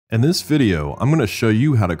In this video, I'm going to show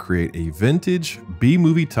you how to create a vintage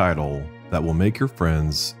B-movie title that will make your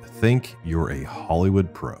friends think you're a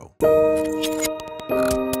Hollywood pro.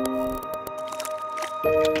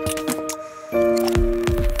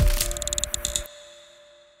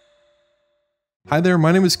 Hi there,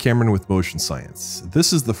 my name is Cameron with Motion Science.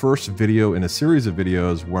 This is the first video in a series of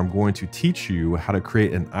videos where I'm going to teach you how to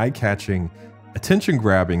create an eye-catching,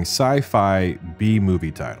 attention-grabbing sci-fi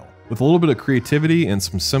B-movie title. With a little bit of creativity and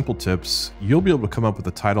some simple tips, you'll be able to come up with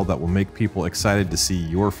a title that will make people excited to see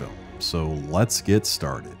your film. So let's get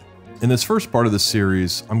started. In this first part of the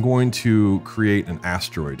series, I'm going to create an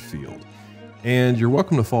asteroid field. And you're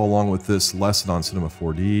welcome to follow along with this lesson on Cinema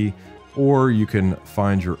 4D, or you can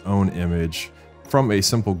find your own image from a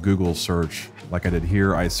simple Google search. Like I did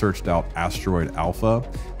here, I searched out Asteroid Alpha,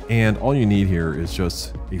 and all you need here is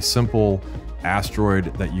just a simple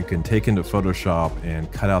asteroid that you can take into Photoshop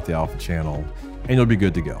and cut out the alpha channel, and you'll be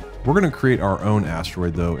good to go. We're going to create our own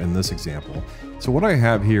asteroid though in this example. So what I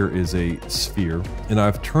have here is a sphere, and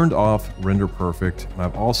I've turned off Render Perfect, and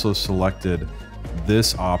I've also selected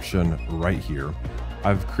this option right here.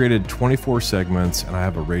 I've created 24 segments and I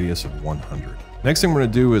have a radius of 100. Next thing we're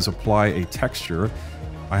going to do is apply a texture.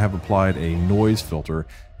 I have applied a noise filter,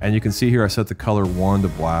 and you can see here I set the color 1 to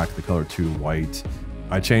black, the color 2 to white.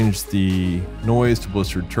 I changed the noise to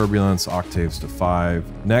blistered turbulence, octaves to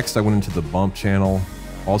 5. Next, I went into the bump channel,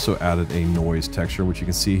 also added a noise texture, which you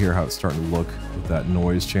can see here how it's starting to look with that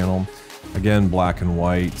noise channel. Again, black and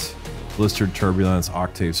white, blistered turbulence,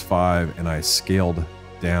 octaves 5, and I scaled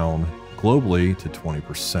down globally to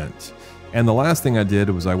 20%. And the last thing I did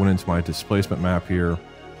was I went into my displacement map here.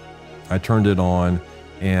 I turned it on,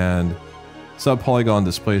 and subpolygon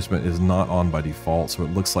displacement is not on by default, so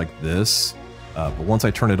it looks like this. But once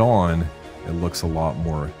I turn it on, it looks a lot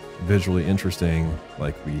more visually interesting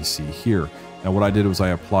like we see here. Now what I did was I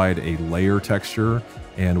applied a layer texture,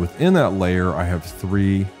 and within that layer I have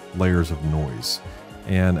 3 layers of noise.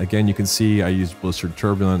 And again, you can see I used blistered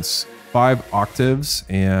turbulence, 5 octaves,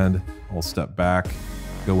 and I'll step back,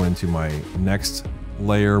 go into my next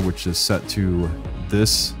layer, which is set to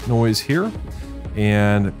this noise here,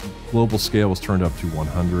 and global scale was turned up to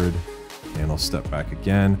 100, and I'll step back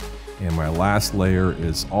again. And my last layer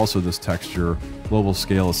is also this texture. Global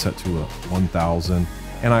scale is set to 1000.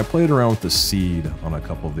 And I played around with the seed on a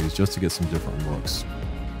couple of these just to get some different looks.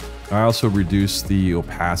 I also reduced the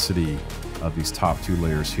opacity of these top 2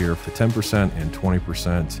 layers here to 10% and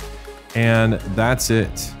 20%. And that's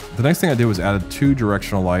it. The next thing I did was added 2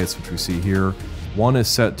 directional lights, which we see here. One is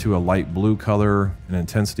set to a light blue color, an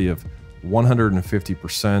intensity of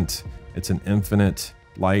 150%. It's an infinite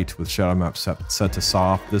light with shadow map set to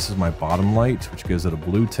soft. This is my bottom light, which gives it a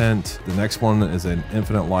blue tint. The next one is an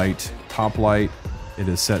infinite light top light. It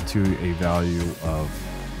is set to a value of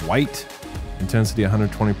white, intensity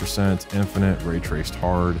 120%, infinite, ray traced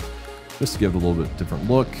hard, just to give it a little bit different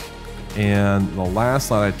look. And the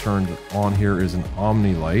last light I turned on here is an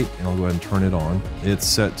omni light, and I'll go ahead and turn it on. It's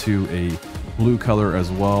set to a blue color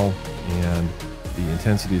as well, and the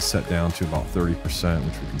intensity is set down to about 30%,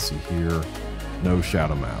 which we can see here. No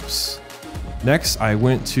shadow maps. Next, I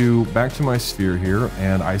went back to my sphere here,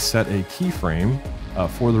 and I set a keyframe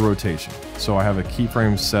for the rotation. So I have a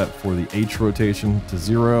keyframe set for the H rotation to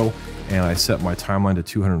 0, and I set my timeline to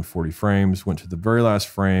 240 frames, went to the very last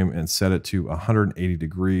frame and set it to 180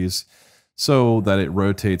 degrees so that it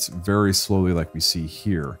rotates very slowly like we see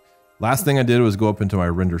here. Last thing I did was go up into my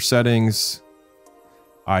render settings.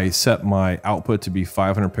 I set my output to be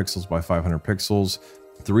 500 pixels by 500 pixels.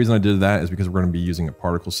 The reason I did that is because we're going to be using a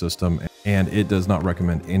particle system, and it does not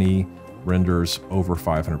recommend any renders over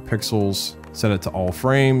 500 pixels. Set it to all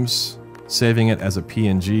frames, saving it as a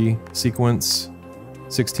PNG sequence,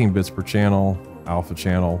 16 bits per channel, alpha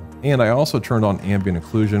channel. And I also turned on ambient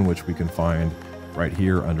occlusion, which we can find right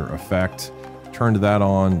here under effect. Turned that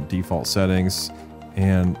on, default settings,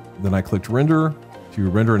 and then I clicked render to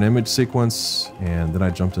render an image sequence, and then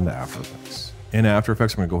I jumped into After Effects. In After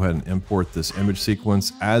Effects, I'm going to go ahead and import this image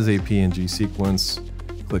sequence as a PNG sequence.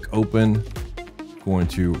 Click Open. Going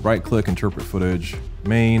to right-click, Interpret Footage,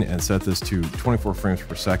 Main, and set this to 24 frames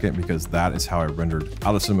per second because that is how I rendered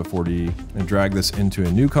out of Cinema 4D. And drag this into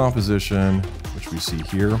a new composition, which we see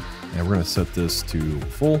here. And we're going to set this to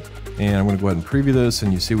full. And I'm going to go ahead and preview this,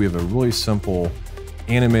 and you see we have a really simple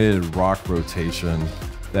animated rock rotation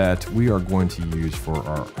that we are going to use for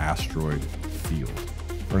our asteroid field.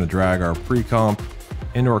 We're going to drag our pre-comp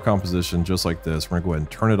into our composition just like this. We're going to go ahead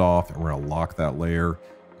and turn it off, and we're going to lock that layer.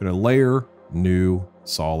 Go to Layer, New,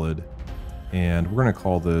 Solid, and we're going to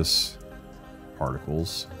call this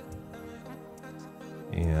Particles.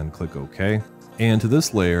 And click OK. And to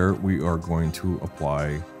this layer, we are going to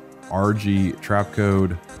apply RG trap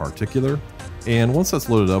code particular. And once that's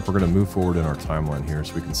loaded up, we're going to move forward in our timeline here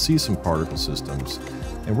so we can see some particle systems.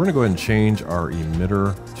 And we're going to go ahead and change our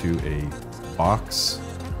emitter to a box.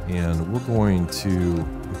 And we're going to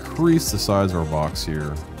increase the size of our box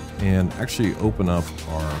here and actually open up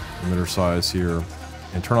our emitter size here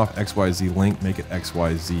and turn off XYZ link, make it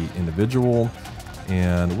XYZ individual.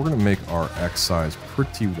 And we're going to make our X size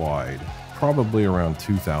pretty wide, probably around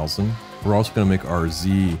 2000. We're also going to make our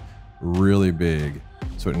Z really big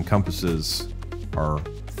so it encompasses our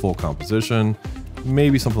full composition,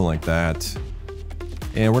 maybe something like that.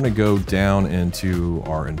 And we're going to go down into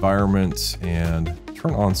our environment and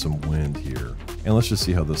turn on some wind here. And let's just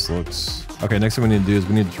see how this looks. Okay, next thing we need to do is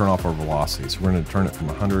we need to turn off our velocity. So we're going to turn it from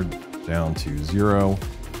 100 down to 0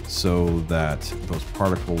 so that those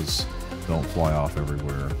particles don't fly off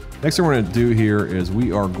everywhere. Next thing we're going to do here is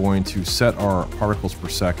we are going to set our particles per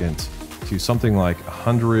second to something like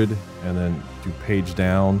 100 and then do page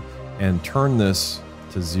down and turn this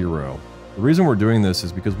to 0. The reason we're doing this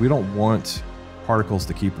is because we don't want particles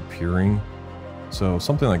to keep appearing. So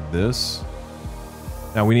something like this.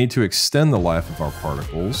 Now we need to extend the life of our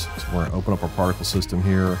particles. So we're going to open up our particle system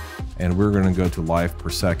here and we're going to go to life per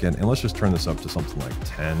second. And let's just turn this up to something like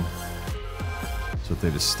 10 so that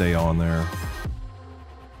they just stay on there.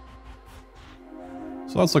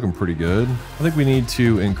 So that's looking pretty good. I think we need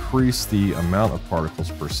to increase the amount of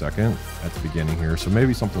particles per second at the beginning here. So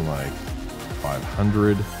maybe something like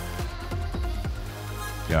 500.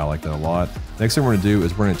 Yeah, I like that a lot. Next thing we're going to do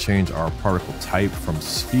is we're going to change our particle type from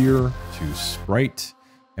sphere to sprite.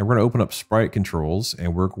 And we're going to open up sprite controls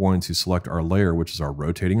and we're going to select our layer, which is our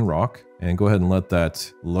rotating rock, and go ahead and let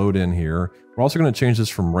that load in here. We're also going to change this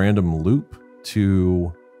from random loop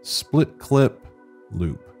to split clip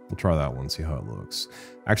loop. We'll try that one, see how it looks.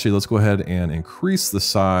 Actually, let's go ahead and increase the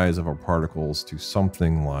size of our particles to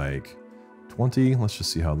something like 20. Let's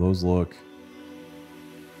just see how those look.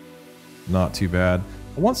 Not too bad.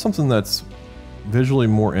 I want something that's visually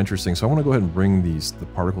more interesting. So I want to go ahead and bring the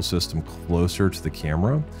particle system closer to the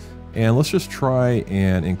camera. And let's just try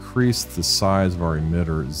and increase the size of our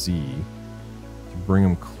emitter Z to bring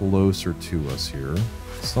them closer to us here.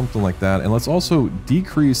 Something like that. And let's also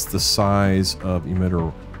decrease the size of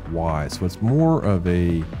emitter Y. So it's more of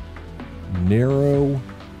a narrow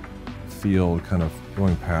field kind of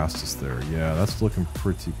going past us there. Yeah, that's looking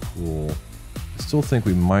pretty cool. I still think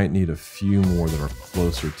we might need a few more that are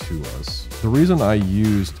closer to us. The reason I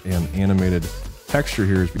used an animated texture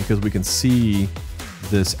here is because we can see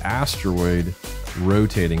this asteroid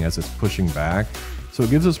rotating as it's pushing back. So it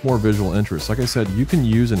gives us more visual interest. Like I said, you can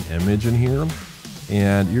use an image in here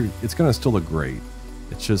and it's going to still look great.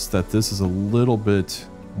 It's just that this is a little bit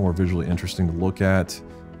more visually interesting to look at.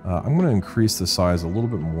 I'm going to increase the size a little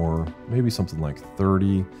bit more, maybe something like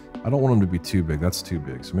 30. I don't want them to be too big. That's too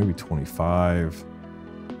big. So maybe 25.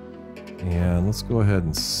 And let's go ahead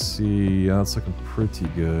and see. Yeah, that's looking pretty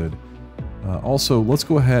good. Also, let's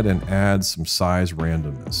go ahead and add some size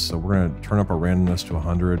randomness. So we're going to turn up our randomness to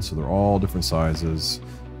 100. So they're all different sizes.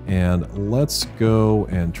 And let's go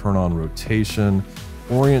and turn on rotation,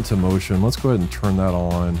 orient to motion. Let's go ahead and turn that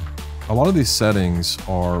on. A lot of these settings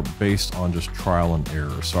are based on just trial and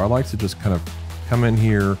error. So I like to just kind of come in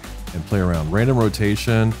here and play around. Random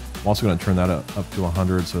rotation, I'm also going to turn that up to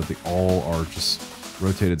 100 so that they all are just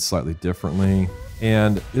rotated slightly differently.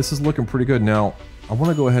 And this is looking pretty good. Now, I want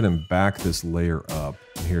to go ahead and back this layer up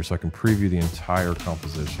in here so I can preview the entire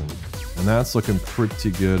composition. And that's looking pretty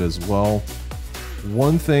good as well.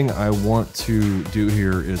 One thing I want to do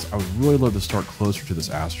here is I would really love to start closer to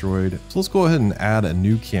this asteroid. So let's go ahead and add a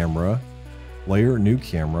new camera, layer, new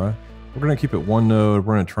camera. We're going to keep it one node.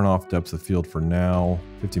 We're going to turn off depth of field for now.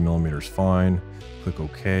 50 millimeters, fine. Click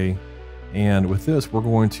OK. And with this, we're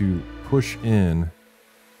going to push in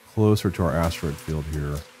closer to our asteroid field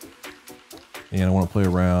here. And I want to play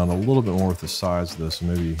around a little bit more with the size of this, so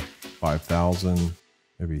maybe 5,000,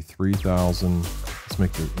 maybe 3,000. Let's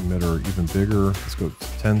make the emitter even bigger. Let's go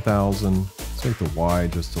to 10,000. Let's make the Y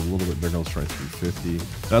just a little bit bigger. Let's try 350.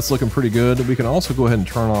 That's looking pretty good. We can also go ahead and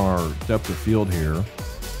turn on our depth of field here.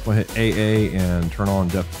 Go ahead, AA, and turn on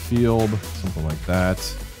depth of field, something like that.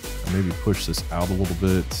 And maybe push this out a little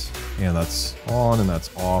bit. And that's on and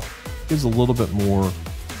that's off. Gives a little bit more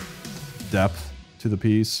depth to the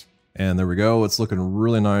piece. And there we go. It's looking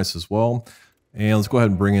really nice as well. And let's go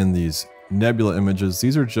ahead and bring in these nebula images.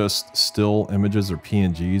 These are just still images or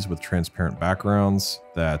PNGs with transparent backgrounds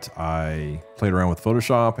that I played around with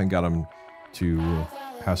Photoshop and got them to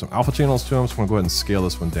have some alpha channels to them. So I'm going to go ahead and scale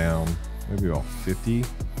this one down, maybe about 50.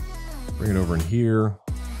 Bring it over in here.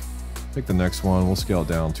 Take the next one, we'll scale it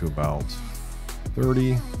down to about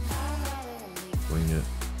 30. Bring it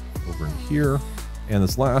over in here. And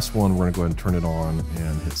this last one, we're gonna go ahead and turn it on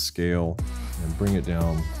and hit scale and bring it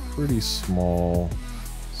down pretty small,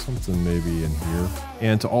 something maybe in here.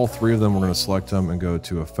 And to all three of them, we're gonna select them and go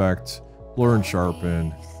to Effect, Blur and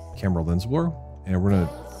Sharpen, Camera Lens Blur. And we're gonna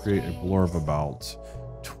create a blur of about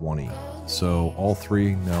 20. So all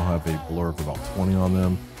three now have a blur of about 20 on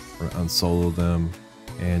them. We're gonna unsolo them.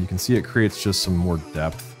 And you can see it creates just some more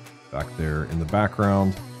depth back there in the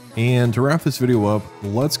background. And to wrap this video up,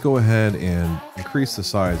 let's go ahead and increase the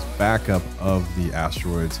size back up of the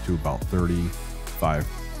asteroids to about 35.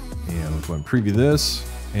 And we'll go ahead and preview this,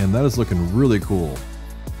 and that is looking really cool.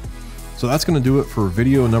 So that's going to do it for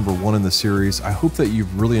video number 1 in the series. I hope that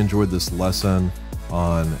you've really enjoyed this lesson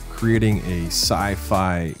on creating a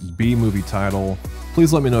sci-fi B-movie title.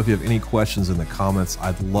 Please let me know if you have any questions in the comments.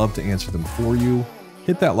 I'd love to answer them for you.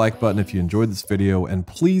 Hit that like button if you enjoyed this video, and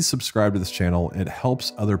please subscribe to this channel. It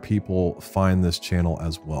helps other people find this channel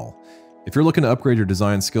as well. If you're looking to upgrade your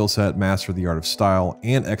design skill set, master the art of style,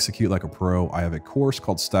 and execute like a pro, I have a course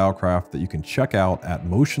called Stylecraft that you can check out at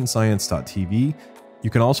motionscience.tv. You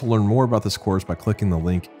can also learn more about this course by clicking the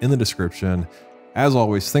link in the description. As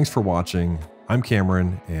always, thanks for watching. I'm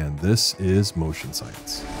Cameron, and this is Motion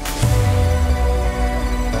Science.